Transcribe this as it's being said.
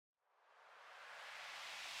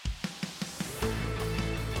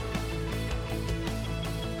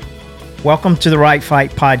Welcome to the Right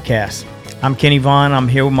Fight Podcast. I'm Kenny Vaughn. I'm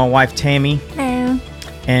here with my wife, Tammie. Hello.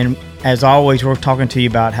 And as always, we're talking to you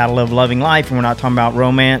about how to live a loving life. And we're not talking about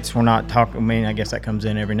romance. We're not talking, I guess that comes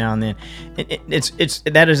in every now and then.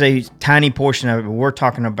 That is a tiny portion of it. We're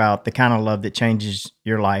talking about the kind of love that changes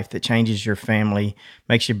your life, that changes your family,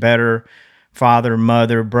 makes you better father,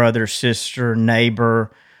 mother, brother, sister,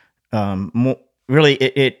 neighbor. Really,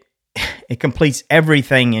 it completes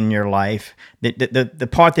everything in your life. The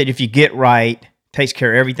part that if you get right, takes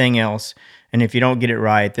care of everything else. And if you don't get it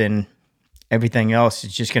right, then everything else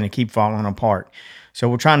is just going to keep falling apart. So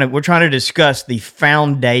we're trying to discuss the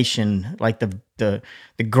foundation, like the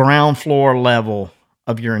ground floor level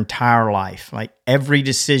of your entire life. Like every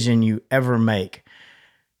decision you ever make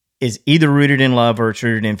is either rooted in love or it's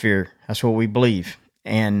rooted in fear. That's what we believe.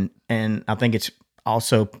 And I think it's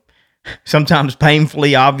also sometimes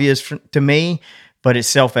painfully obvious to me, but it's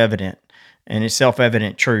self-evident, and it's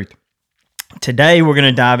self-evident truth. Today, we're going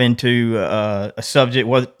to dive into a subject.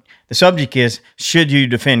 Well, the subject is, should you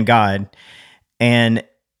defend God? And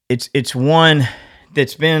it's one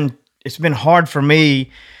that's been hard for me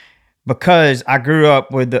because I grew up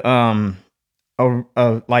with a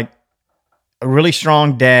really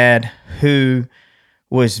strong dad who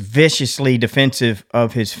was viciously defensive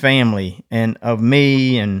of his family and of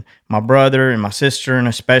me and my brother and my sister and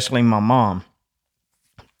especially my mom.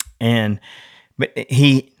 I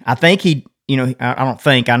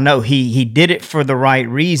know he did it for the right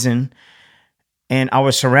reason. And I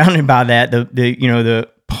was surrounded by that. The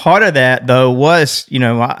part of that though was,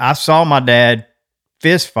 I saw my dad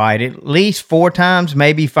fist fight at least 4 times,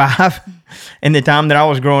 maybe 5 in the time that I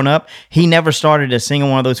was growing up. He never started a single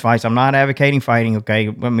one of those fights. I'm not advocating fighting, okay?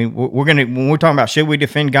 I mean, when we're talking about should we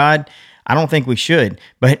defend God, I don't think we should,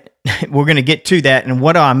 but we're going to get to that. And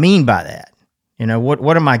what do I mean by that?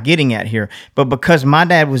 What am I getting at here? But because my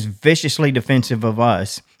dad was viciously defensive of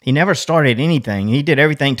us, he never started anything. He did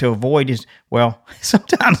everything to avoid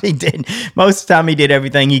sometimes he did. Most of the time he did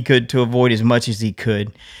everything he could to avoid as much as he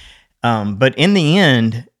could. But in the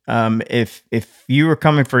end, if you were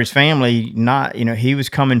coming for his family, he was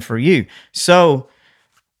coming for you. So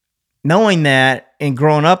knowing that and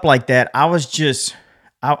growing up like that, I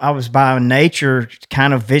was by nature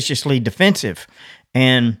kind of viciously defensive,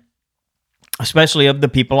 and especially of the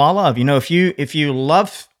people I love. If you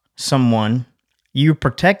love someone, you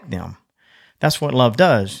protect them. That's what love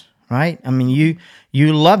does, right? I mean,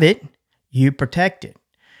 you love it, you protect it.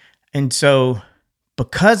 And so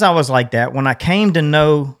because I was like that, when I came to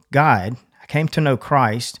know God, I came to know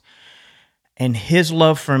Christ and his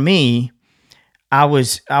love for me, I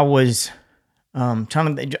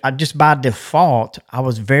just by default, I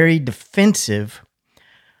was very defensive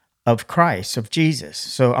of Christ, of Jesus.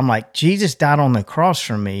 So I'm like, Jesus died on the cross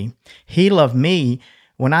for me. He loved me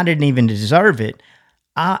when I didn't even deserve it.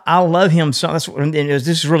 I love him so. This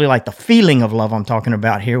is really like the feeling of love I'm talking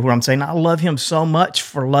about here, where I'm saying I love him so much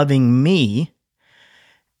for loving me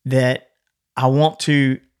that I want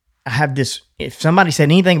to have this. If somebody said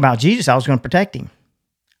anything about Jesus, I was going to protect him.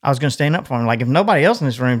 I was going to stand up for him. Like if nobody else in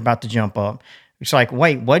this room is about to jump up, it's like,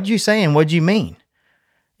 wait, what'd you say and what'd you mean?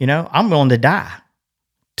 I'm willing to die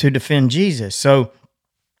to defend Jesus. So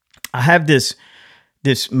I have this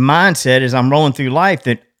mindset as I'm rolling through life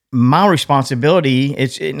that my responsibility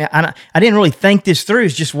I didn't really think this through.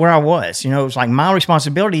 It's just where I was. It was like my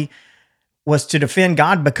responsibility was to defend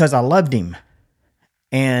God because I loved him.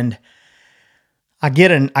 And I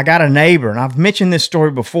got a neighbor, and I've mentioned this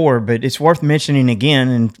story before, but it's worth mentioning again.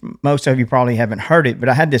 And most of you probably haven't heard it, but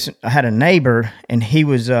I had a neighbor, and he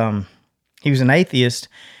was an atheist,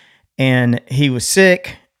 and he was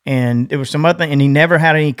sick, and there was some other thing, and he never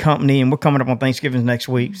had any company. And we're coming up on Thanksgiving next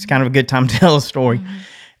week. It's kind of a good time to tell a story. Mm-hmm.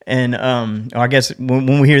 And I guess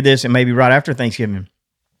when we hear this, it may be right after Thanksgiving.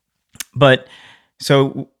 But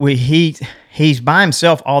so he's by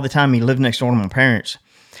himself all the time. He lived next door to my parents.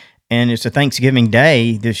 And it's a Thanksgiving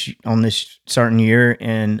day on this certain year,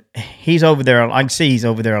 and he's over there. I can see he's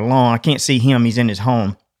over there alone. I can't see him. He's in his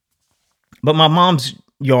home. But my mom's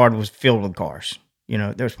yard was filled with cars.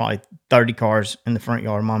 There's probably 30 cars in the front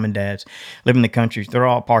yard. Mom and dad's live in the country. They're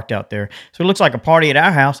all parked out there. So it looks like a party at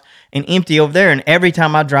our house and empty over there. And every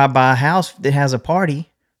time I drive by a house that has a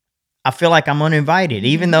party, I feel like I'm uninvited.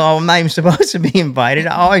 Even though I'm not even supposed to be invited,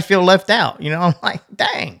 I always feel left out. I'm like,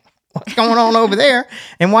 dang. What's going on over there?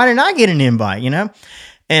 And why didn't I get an invite,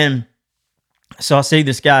 And so I see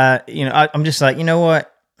this guy, I'm just like,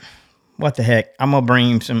 what the heck? I'm going to bring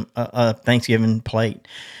him some Thanksgiving plate.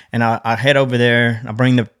 And I head over there, I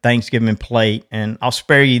bring the Thanksgiving plate, and I'll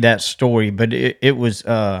spare you that story, but it was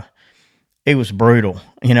was brutal.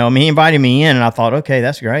 You know, I mean, he invited me in, and I thought, okay,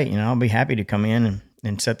 that's great. You know, I'll be happy to come in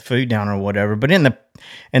and set the food down or whatever. But in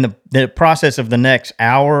the process of the next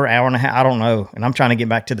hour and a half, I don't know, and I'm trying to get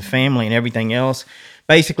back to the family and everything else.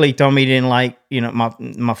 Basically, he told me he didn't like, you know,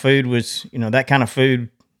 my food was, you know, that kind of food,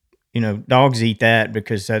 you know, dogs eat that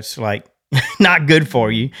because that's like not good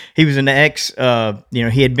for you. He was an you know,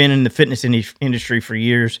 he had been in the fitness industry for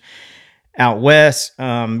years out west.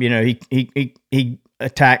 You know, he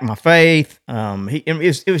attacked my faith.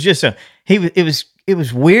 It was just it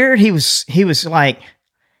was weird. He was like,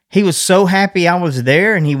 he was so happy I was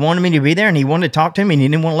there and he wanted me to be there and he wanted to talk to me and he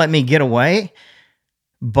didn't want to let me get away.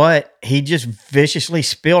 But he just viciously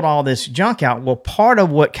spilled all this junk out. Well, part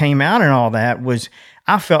of what came out and all that was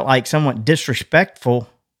I felt like somewhat disrespectful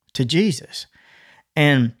to Jesus.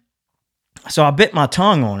 And so I bit my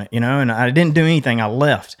tongue on it, you know, and I didn't do anything. I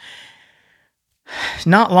left.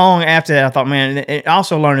 Not long after that, I thought, man, I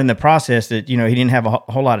also learned in the process that, you know, he didn't have a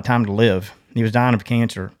whole lot of time to live. He was dying of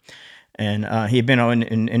cancer. And he had been on,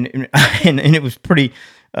 and it was pretty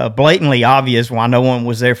blatantly obvious why no one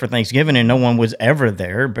was there for Thanksgiving, and no one was ever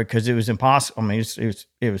there because it was impossible. I mean,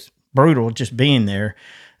 it was brutal just being there.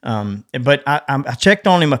 But I checked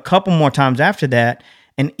on him a couple more times after that,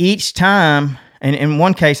 and each time, and in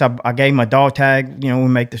one case, I gave him a dog tag. You know, we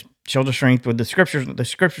make the shoulder strength with the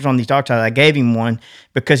scriptures on these dog tags. I gave him one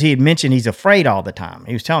because he had mentioned he's afraid all the time.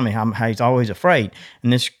 He was telling me how he's always afraid.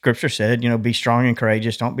 And this scripture said, you know, be strong and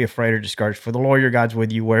courageous. Don't be afraid or discouraged, for the Lord your God's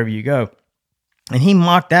with you wherever you go. And he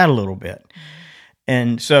mocked that a little bit.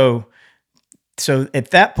 And so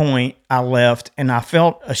at that point, I left and I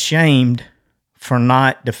felt ashamed for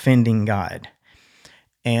not defending God.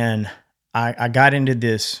 And I got into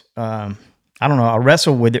this, I don't know, I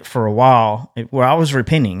wrestled with it for a while where I was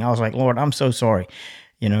repenting. I was like, Lord, I'm so sorry,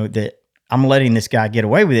 you know, that I'm letting this guy get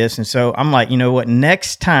away with this. And so I'm like, you know what,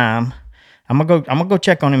 next time I'm gonna go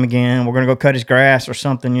check on him again. We're gonna go cut his grass or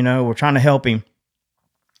something, you know, we're trying to help him.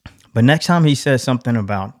 But next time he says something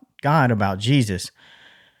about God, about Jesus,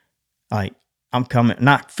 like I'm coming,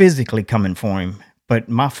 not physically coming for him, but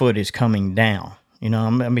my foot is coming down. You know,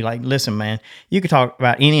 I'm going to be like, listen, man, you can talk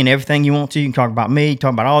about any and everything you want to. You can talk about me,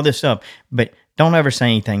 talk about all this stuff, but don't ever say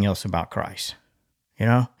anything else about Christ. You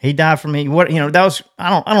know, he died for me. What, you know, that was,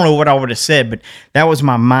 I don't know what I would have said, but that was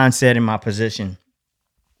my mindset and my position.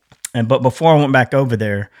 But before I went back over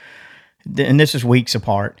there, and this is weeks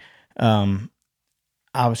apart, I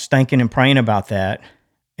was thinking and praying about that.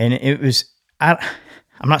 And it was, I'm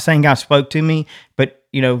not saying God spoke to me, but,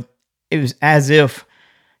 you know, it was as if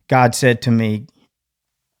God said to me,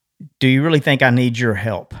 do you really think I need your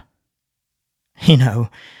help? You know,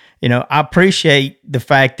 I appreciate the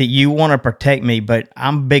fact that you want to protect me, but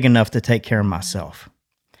I'm big enough to take care of myself.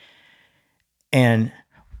 And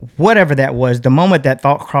whatever that was, the moment that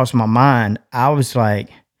thought crossed my mind, I was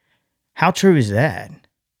like, how true is that?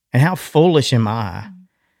 And how foolish am I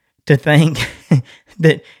to think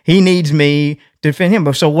that he needs me to defend him?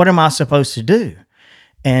 But so what am I supposed to do?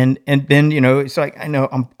 And then, you know, it's like, I know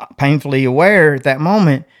I'm painfully aware at that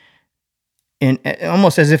moment, and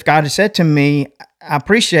almost as if God had said to me, I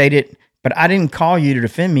appreciate it, but I didn't call you to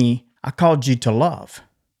defend me. I called you to love.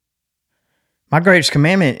 My greatest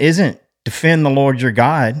commandment isn't defend the Lord your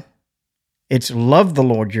God. It's love the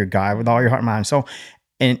Lord your God with all your heart, mind, and soul.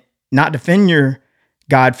 And not defend your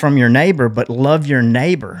God from your neighbor, but love your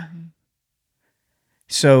neighbor. Mm-hmm.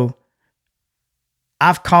 So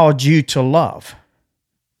I've called you to love,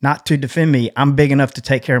 not to defend me. I'm big enough to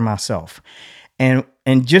take care of myself. And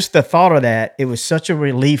just the thought of that, it was such a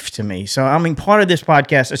relief to me. So, I mean, part of this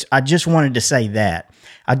podcast, I just wanted to say that.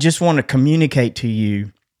 I just want to communicate to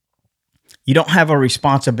you, you don't have a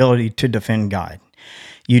responsibility to defend God.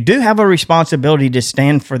 You do have a responsibility to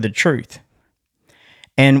stand for the truth.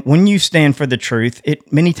 And when you stand for the truth,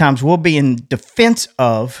 it many times will be in defense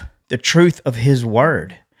of the truth of his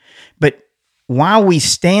word. But while we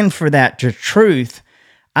stand for that truth,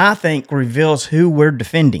 I think reveals who we're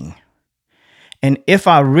defending. And if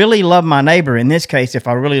I really love my neighbor, in this case, if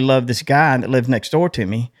I really love this guy that lives next door to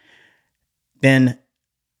me, then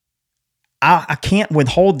I can't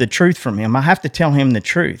withhold the truth from him. I have to tell him the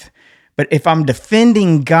truth. But if I'm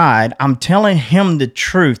defending God, I'm telling him the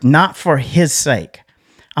truth, not for his sake.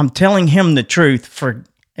 I'm telling him the truth for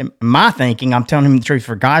my thinking. I'm telling him the truth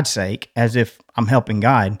for God's sake, as if I'm helping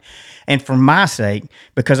God, and for my sake,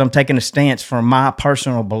 because I'm taking a stance for my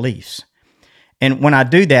personal beliefs. And when I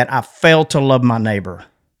do that, I fail to love my neighbor.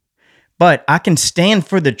 But I can stand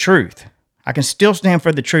for the truth. I can still stand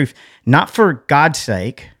for the truth, not for God's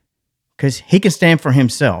sake, because he can stand for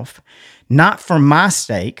himself, not for my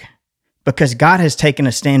sake, because God has taken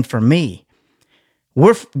a stand for me.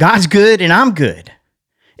 God's good and I'm good.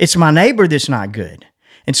 It's my neighbor that's not good.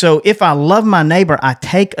 And so if I love my neighbor, I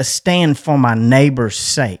take a stand for my neighbor's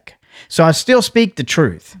sake. So I still speak the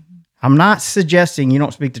truth. I'm not suggesting you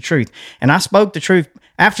don't speak the truth. And I spoke the truth.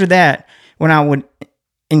 After that, when I would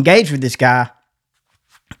engage with this guy,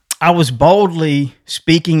 I was boldly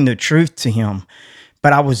speaking the truth to him,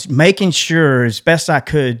 but I was making sure as best I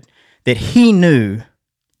could that he knew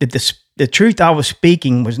that the truth I was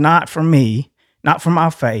speaking was not for me, not for my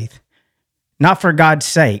faith, not for God's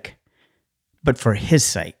sake, but for his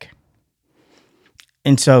sake.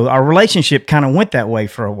 And so our relationship kind of went that way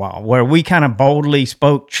for a while, where we kind of boldly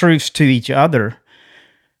spoke truths to each other,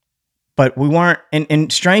 but we weren't,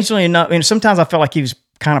 and strangely enough, and sometimes I felt like he was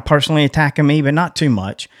kind of personally attacking me, but not too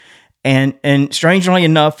much. And strangely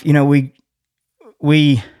enough, you know,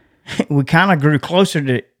 we kind of grew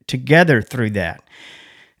closer together through that.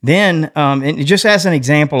 Then, and just as an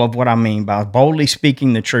example of what I mean by boldly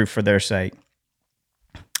speaking the truth for their sake,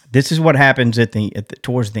 this is what happens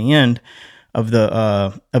towards the end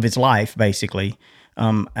of his life. Basically,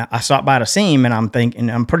 I stopped by to see him, and I'm thinking,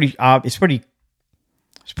 it's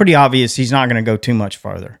pretty obvious he's not going to go too much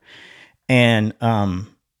further. And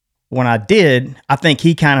when I did, I think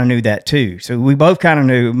he kind of knew that too. So we both kind of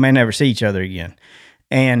knew we may never see each other again.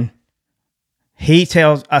 And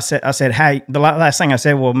I said, hey, the last thing I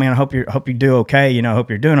said, well, man, I hope you do okay. You know, I hope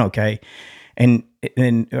you're doing okay. And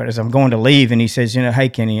as I'm going to leave, and he says, you know, hey,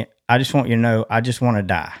 Kenny, I just want you to know, I just want to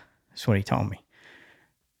die. That's what he told me.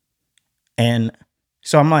 And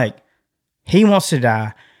so I'm like, he wants to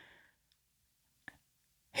die.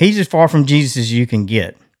 He's as far from Jesus as you can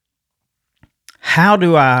get. How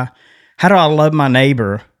do I love my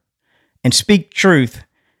neighbor and speak truth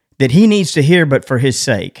that he needs to hear, but for his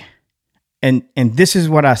sake? And this is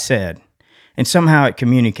what I said. And somehow it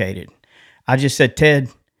communicated. I just said, Ted,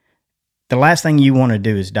 the last thing you want to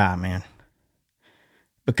do is die, man.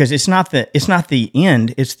 Because it's not the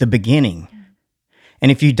end, it's the beginning. And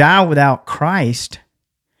if you die without Christ,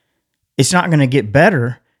 it's not going to get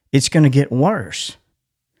better, it's going to get worse.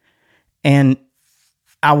 And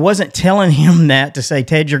I wasn't telling him that to say,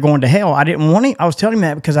 Ted, you're going to hell. I didn't want him. I was telling him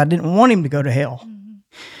that because I didn't want him to go to hell.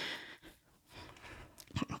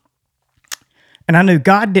 And I knew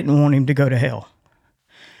God didn't want him to go to hell.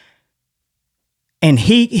 And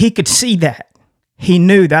he could see that. He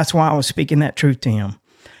knew that's why I was speaking that truth to him.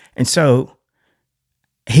 And so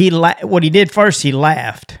what he did first, he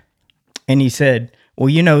laughed. And he said, well,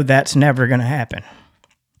 you know, that's never going to happen.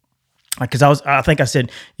 Because I think I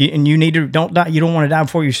said, and you need to, don't die. You don't want to die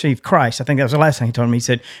before you receive Christ. I think that was the last thing he told me. He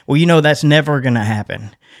said, well, you know, that's never going to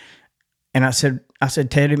happen. And I said,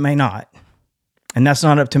 Ted, it may not. And that's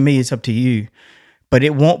not up to me. It's up to you. But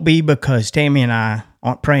it won't be because Tammie and I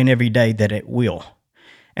aren't praying every day that it will.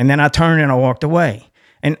 And then I turned and I walked away.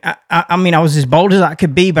 And I mean, I was as bold as I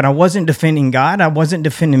could be, but I wasn't defending God. I wasn't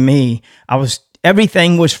defending me.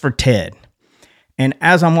 Everything was for Ted. And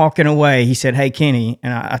as I'm walking away, he said, hey, Kenny.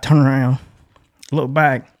 And I turned around, looked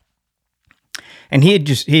back. And he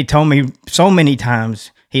had told me so many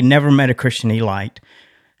times he'd never met a Christian he liked.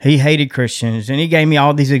 He hated Christians. And he gave me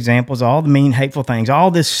all these examples, all the mean, hateful things,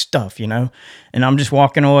 all this stuff, you know. And I'm just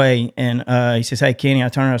walking away. And he says, hey, Kenny. I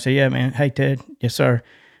turned around. I said, yeah, man. Hey, Ted. Yes, sir.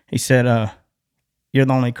 He said, you're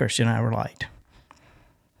the only Christian I ever liked.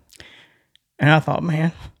 And I thought,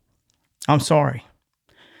 man, I'm sorry.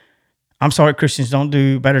 I'm sorry Christians don't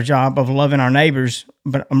do a better job of loving our neighbors,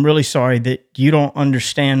 but I'm really sorry that you don't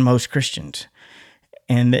understand most Christians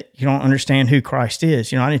and that you don't understand who Christ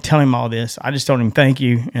is. You know, I didn't tell him all this. I just told him, thank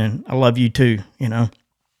you, and I love you too, you know.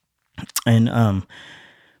 And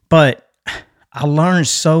but I learned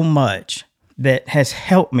so much that has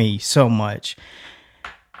helped me so much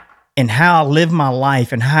in how I live my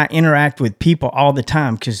life and how I interact with people all the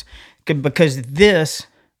time. Because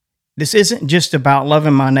this isn't just about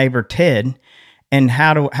loving my neighbor Ted and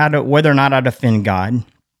how to whether or not I defend God.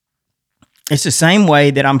 It's the same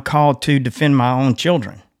way that I'm called to defend my own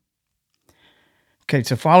children. Okay,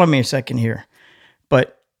 so follow me a second here.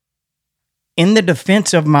 But in the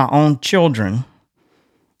defense of my own children,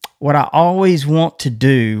 what I always want to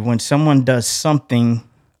do when someone does something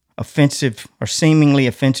offensive or seemingly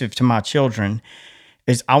offensive to my children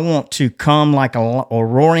is I want to come like a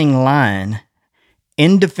roaring lion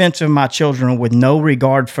in defense of my children with no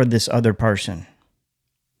regard for this other person.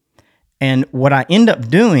 And what I end up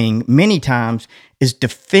doing many times is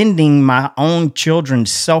defending my own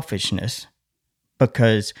children's selfishness,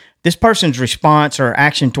 because this person's response or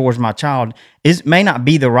action towards my child may not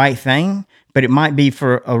be the right thing, but it might be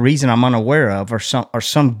for a reason I'm unaware of or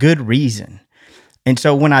some good reason. And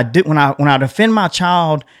so when I defend my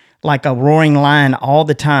child like a roaring lion all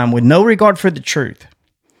the time with no regard for the truth.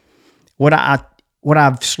 What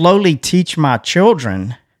I've slowly teach my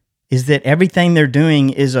children is that everything they're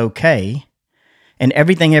doing is okay and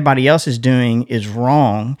everything everybody else is doing is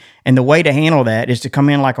wrong. And the way to handle that is to come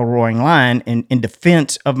in like a roaring lion in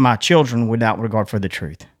defense of my children without regard for the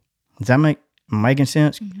truth. Does that making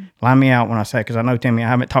sense? Mm-hmm. Line me out when I say, because I know, Tammie, I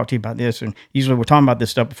haven't talked to you about this, and usually we're talking about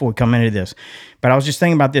this stuff before we come into this. But I was just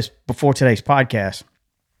thinking about this before today's podcast.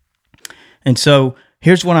 And so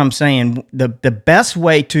here's what I'm saying. The best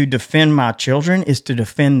way to defend my children is to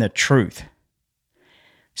defend the truth.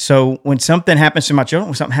 So when something happens to my children,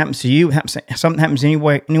 when something happens to you, something happens to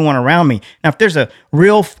anyone around me. Now, if there's a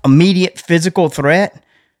real immediate physical threat,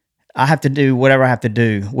 I have to do whatever I have to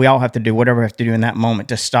do. We all have to do whatever we have to do in that moment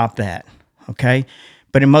to stop that. Okay?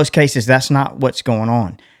 But in most cases, that's not what's going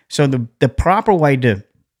on. So the proper way to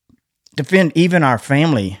defend even our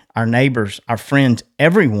family, our neighbors, our friends,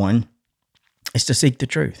 everyone, is to seek the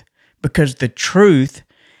truth. Because the truth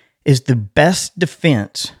is the best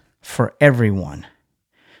defense for everyone.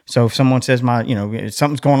 So if someone says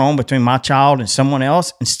something's going on between my child and someone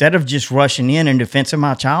else, instead of just rushing in defense of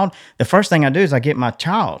my child, the first thing I do is I get my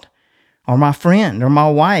child or my friend or my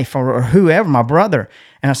wife or whoever, my brother,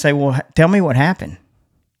 and I say, well, tell me what happened.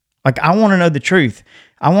 Like, I want to know the truth.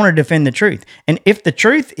 I want to defend the truth. And if the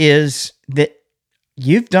truth is that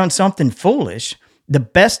you've done something foolish, the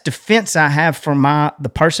best defense I have for the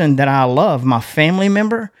person that I love, my family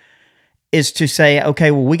member, is to say,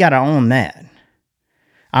 okay, well, we got to own that.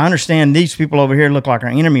 I understand these people over here look like our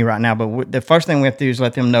enemy right now, but the first thing we have to do is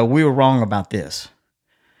let them know we were wrong about this.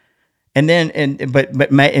 And then, and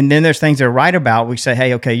then there's things they're right about. We say,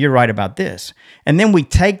 hey, okay, you're right about this. And then we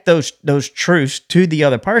take those truths to the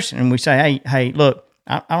other person and we say, hey, look,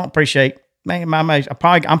 I don't appreciate. I'm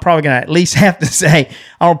probably gonna at least have to say,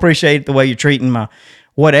 I don't appreciate the way you're treating my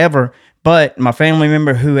whatever, but my family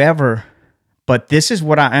member, whoever. But this is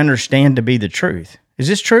what I understand to be the truth. Is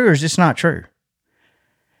this true or is this not true?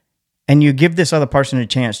 And you give this other person a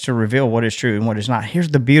chance to reveal what is true and what is not. Here's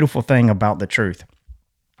the beautiful thing about the truth.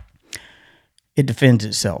 It defends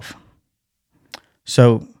itself.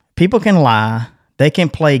 So people can lie. They can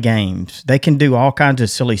play games. They can do all kinds of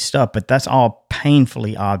silly stuff, but that's all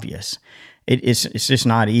painfully obvious. It's just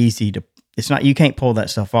not easy to, you can't pull that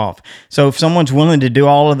stuff off. So if someone's willing to do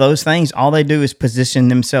all of those things, all they do is position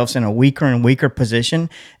themselves in a weaker and weaker position.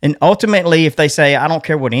 And ultimately, if they say, I don't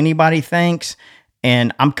care what anybody thinks,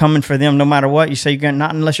 and I'm coming for them no matter what, you say, you're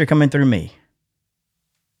not unless you're coming through me.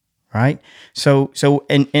 Right? So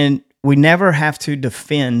and we never have to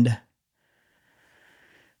defend.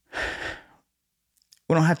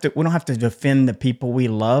 We don't have to defend the people we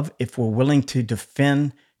love if we're willing to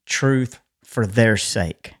defend truth for their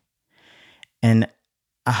sake. And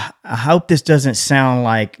I hope this doesn't sound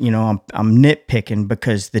like, I'm nitpicking,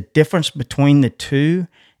 because the difference between the two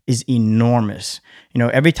is enormous.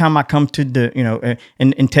 Every time I come to the,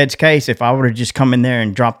 in Ted's case, if I were to just come in there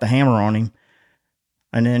and drop the hammer on him,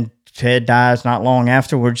 and then Ted dies not long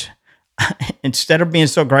afterwards, instead of being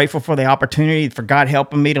so grateful for the opportunity for God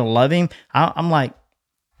helping me to love him, I'm like,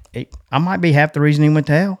 I might be half the reason he went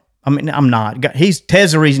to hell. I mean, I'm not.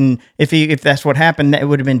 Ted's the reason. If that's what happened, that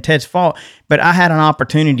would have been Ted's fault. But I had an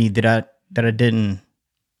opportunity that I didn't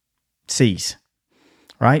seize.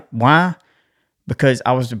 Right? Why? Because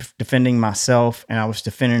I was defending myself, and I was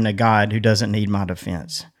defending a God who doesn't need my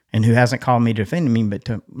defense and who hasn't called me to defend me, but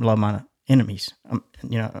to love my enemies.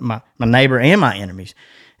 My neighbor and my enemies.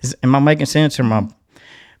 Am I making sense, or am I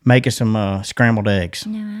making some scrambled eggs?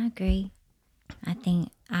 No, I agree. I think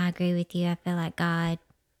I agree with you. I feel like God,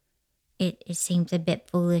 it seems a bit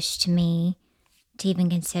foolish to me to even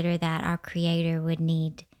consider that our Creator would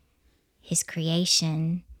need his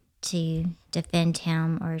creation to defend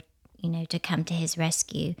him or, to come to his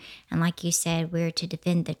rescue. And like you said, we're to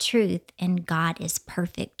defend the truth, and God is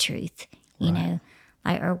perfect truth,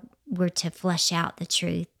 or we're to flesh out the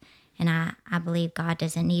truth. And I believe God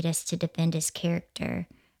doesn't need us to defend his character.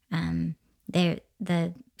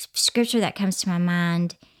 The scripture that comes to my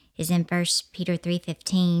mind is in 1 Peter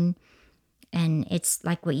 3:15. And it's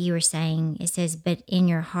like what you were saying. It says, but in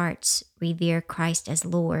your hearts, revere Christ as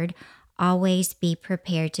Lord. Always be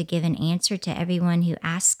prepared to give an answer to everyone who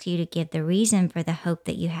asks you to give the reason for the hope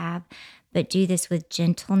that you have, but do this with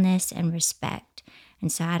gentleness and respect.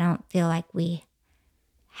 And so I don't feel like we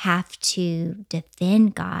have to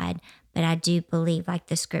defend God, but I do believe, like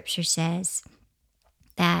the scripture says,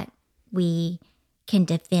 that we can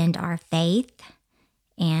defend our faith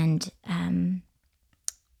and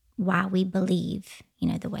why we believe,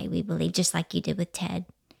 the way we believe, just like you did with Ted.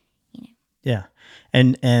 Yeah.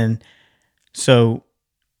 And so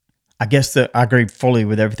I guess that I agree fully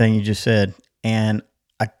with everything you just said. And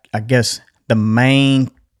I guess the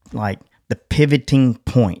main, like the pivoting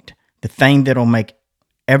point, the thing that'll make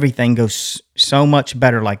everything go so much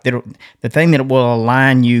better, like the thing that will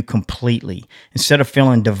align you completely instead of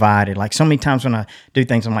feeling divided. Like so many times when I do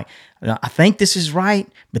things, I'm like, I think this is right,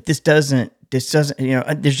 but this doesn't,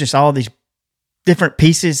 there's just all these different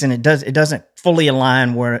pieces, and it doesn't fully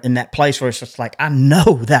align where in that place where it's just like, I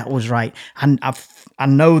know that was right. I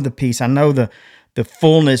know the piece. I know the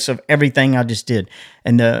fullness of everything I just did.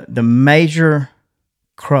 And the major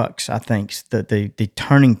crux, I think, the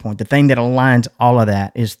turning point, the thing that aligns all of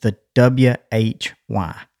that is the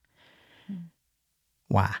WHY.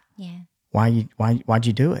 Why? Yeah. Why'd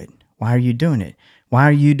you do it? Why are you doing it? Why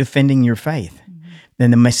are you defending your faith?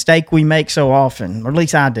 And the mistake we make so often, or at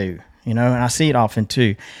least I do, and I see it often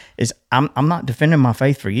too, is I'm not defending my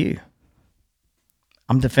faith for you.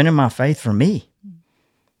 I'm defending my faith for me.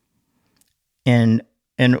 And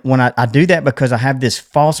when I do that, because I have this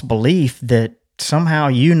false belief that somehow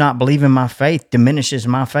you not believing my faith diminishes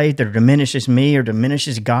my faith, or diminishes me, or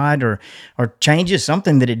diminishes God, or changes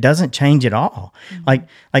something that it doesn't change at all. Mm-hmm.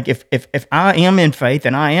 Like if I am in faith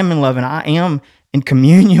and I am in love and I am in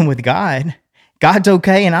communion with God, God's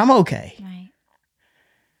okay and I'm okay. Right.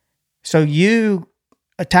 So you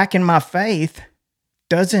attacking my faith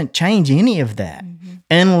doesn't change any of that,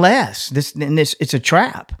 unless it's a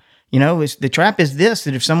trap. The trap is this,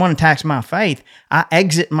 that if someone attacks my faith, I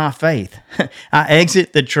exit my faith. I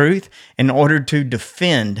exit the truth in order to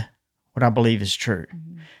defend what I believe is true.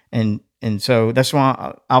 Mm-hmm. And so that's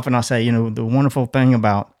why often I say, the wonderful thing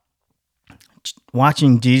about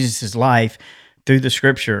watching Jesus' life through the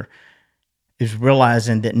scripture is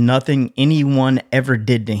realizing that nothing anyone ever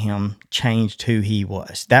did to him changed who he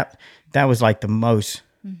was. That was like the most,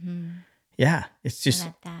 it's just, I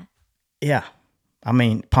like that. Yeah. I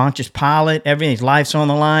mean, Pontius Pilate, everything's life's on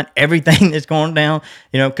the line, everything that's going down,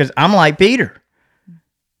 because I'm like Peter.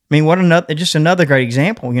 I mean, just another great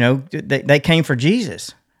example, they came for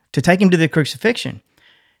Jesus to take him to the crucifixion.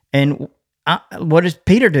 And what does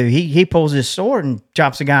Peter do? He pulls his sword and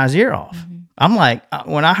chops the guy's ear off. Mm-hmm. I'm like,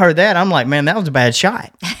 when I heard that, I'm like, man, that was a bad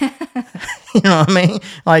shot. You know what I mean?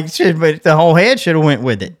 Like, but the whole head should have went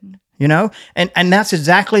with it. And that's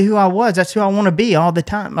exactly who I was. That's who I want to be all the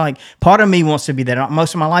time. Like, part of me wants to be that.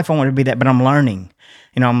 Most of my life I want to be that, but I'm learning.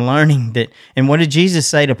 I'm learning that. And what did Jesus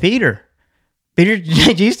say to Peter?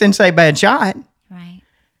 Jesus didn't say bad shot. Right.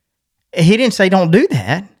 He didn't say don't do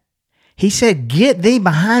that. He said, get thee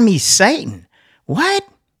behind me, Satan. What?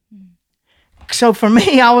 So for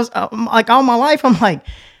me, I was like, all my life, I'm like,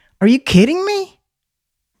 are you kidding me?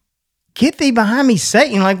 Get thee behind me,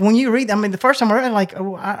 Satan. Like, when you read, the first time I read it, like,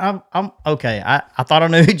 I'm okay. I thought I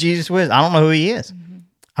knew who Jesus was. I don't know who he is. Mm-hmm.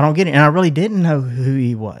 I don't get it. And I really didn't know who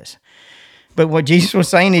he was. But what Jesus was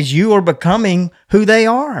saying is, you are becoming who they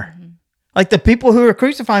are. Mm-hmm. Like, the people who are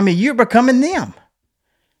crucifying me, you're becoming them.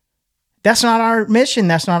 That's not our mission.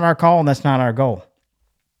 That's not our call. That's not our goal.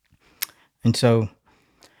 And so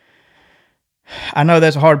I know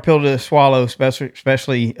that's a hard pill to swallow,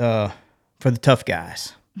 especially for the tough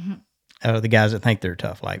guys. Mm-hmm. The guys that think they're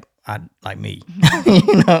tough, like me,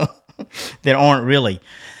 that aren't really.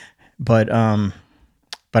 But I'm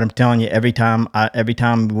telling you, every time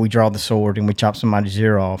we draw the sword and we chop somebody's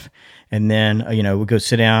ear off, and then we go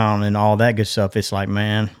sit down and all that good stuff, it's like,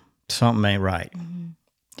 man, something ain't right.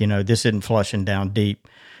 Mm-hmm. This isn't flushing down deep,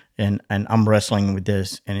 and I'm wrestling with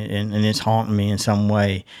this, and it's haunting me in some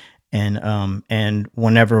way, and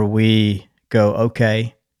whenever we go,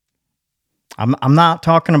 okay. I'm not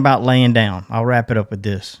talking about laying down. I'll wrap it up with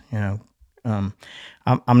this. I'm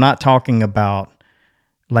not talking about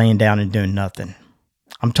laying down and doing nothing.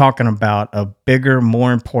 I'm talking about a bigger,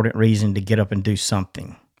 more important reason to get up and do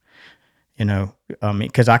something.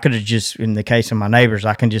 Because I could have just, in the case of my neighbors,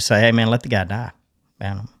 I can just say, hey, man, let the guy die.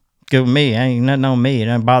 Man, good with me. Ain't nothing on me. It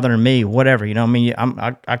ain't bothering me. Whatever.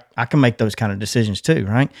 I can make those kind of decisions too,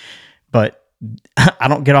 right? But I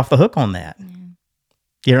don't get off the hook on that.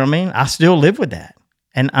 You know what I mean? I still live with that.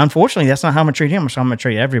 And unfortunately, that's not how I'm going to treat him. So I'm going to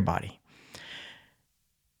treat everybody.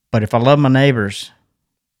 But if I love my neighbors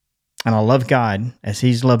and I love God as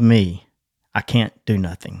he's loved me, I can't do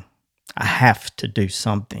nothing. I have to do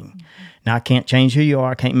something. Mm-hmm. Now, I can't change who you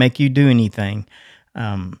are. I can't make you do anything.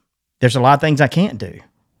 There's a lot of things I can't do.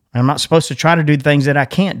 I'm not supposed to try to do things that I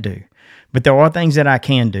can't do. But there are things that I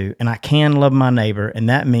can do. And I can love my neighbor. And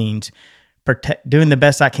that means doing the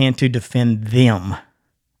best I can to defend them.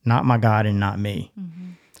 Not my God and not me,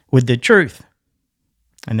 with the truth,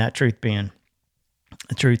 and that truth being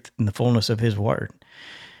the truth and the fullness of his word.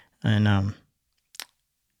 And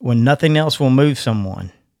when nothing else will move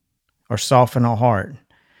someone, or soften a heart.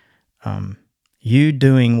 You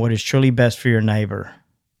doing what is truly best for your neighbor,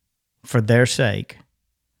 for their sake,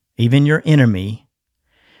 even your enemy,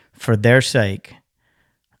 for their sake,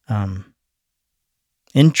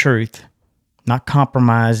 in truth, not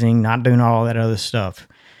compromising, not doing all that other stuff.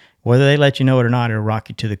 Whether they let you know it or not, it'll rock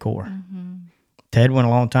you to the core. Mm-hmm. Ted went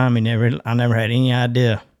a long time. I never had any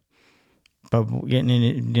idea. But getting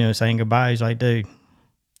in it, saying goodbye, he's like, dude,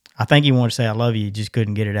 I think he wanted to say I love you, he just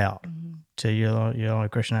couldn't get it out. Mm-hmm. So you're the only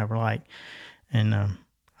Christian I ever liked. And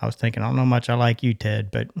I was thinking, I don't know how much I like you,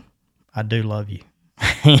 Ted, but I do love you.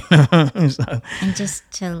 So, And just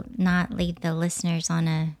to not leave the listeners on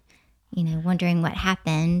a, wondering what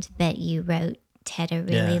happened, but you wrote Ted a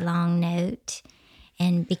really long note.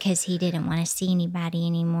 And because he didn't want to see anybody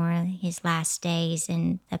anymore, his last days,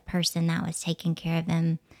 and the person that was taking care of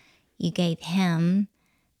him, you gave him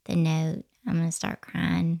the note. I'm going to start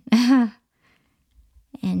crying.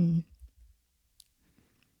 And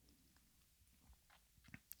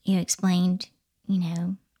you explained,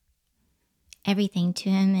 everything to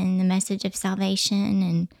him and the message of salvation,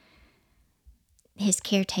 and his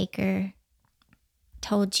caretaker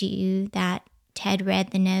told you that Ted read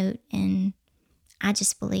the note, and I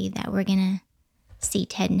just believe that we're going to see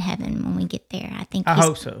Ted in heaven when we get there. I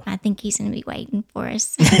hope so. I think he's going to be waiting for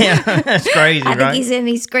us. Yeah, that's crazy, I think he's going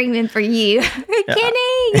to be screaming for you.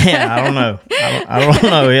 Kenny! Yeah, I don't know. I don't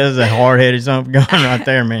know. He has a hard-headed something going right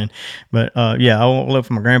there, man. But, I won't look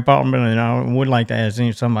for my grandpa, but I would like to ask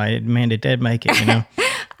somebody, man, did Ted make it,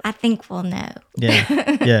 I think we'll know.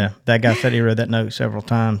 Yeah. That guy said he read that note several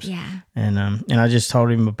times. Yeah. And I just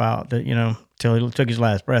told him about that, till he took his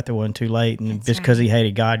last breath, it wasn't too late. And That's just because he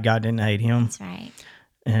hated God, God didn't hate him. That's right.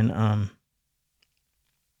 And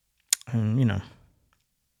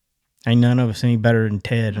ain't none of us any better than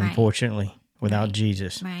Ted, Right. Unfortunately, without Right.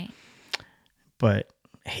 Jesus. Right. But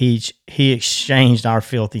he exchanged our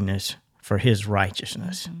filthiness for his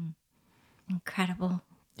righteousness. Mm-hmm. Incredible.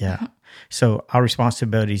 Yeah. So our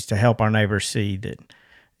responsibility is to help our neighbors see that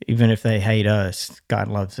even if they hate us, God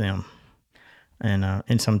loves them.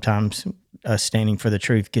 And sometimes us standing for the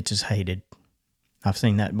truth gets us hated. I've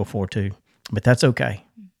seen that before too. But that's okay.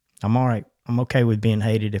 I'm all right. I'm okay with being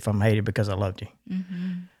hated if I'm hated because I loved you.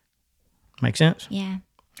 Mm-hmm. Make sense? Yeah.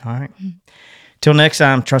 All right. Till next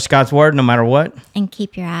time, trust God's word no matter what. And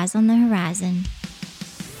keep your eyes on the horizon.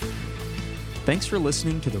 Thanks for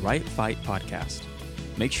listening to the Right Fight podcast.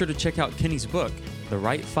 Make sure to check out Kenny's book, The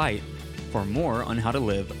Right Fight, for more on how to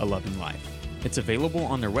live a loving life. It's available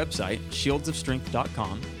on their website,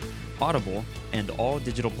 shieldsofstrength.com, Audible, and all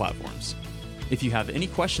digital platforms. If you have any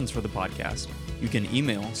questions for the podcast, you can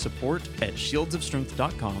email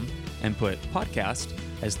support@shieldsofstrength.com and put podcast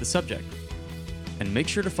as the subject. And make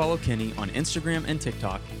sure to follow Kenny on Instagram and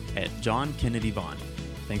TikTok @JohnKennedyVaughn.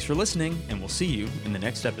 Thanks for listening, and we'll see you in the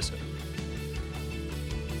next episode.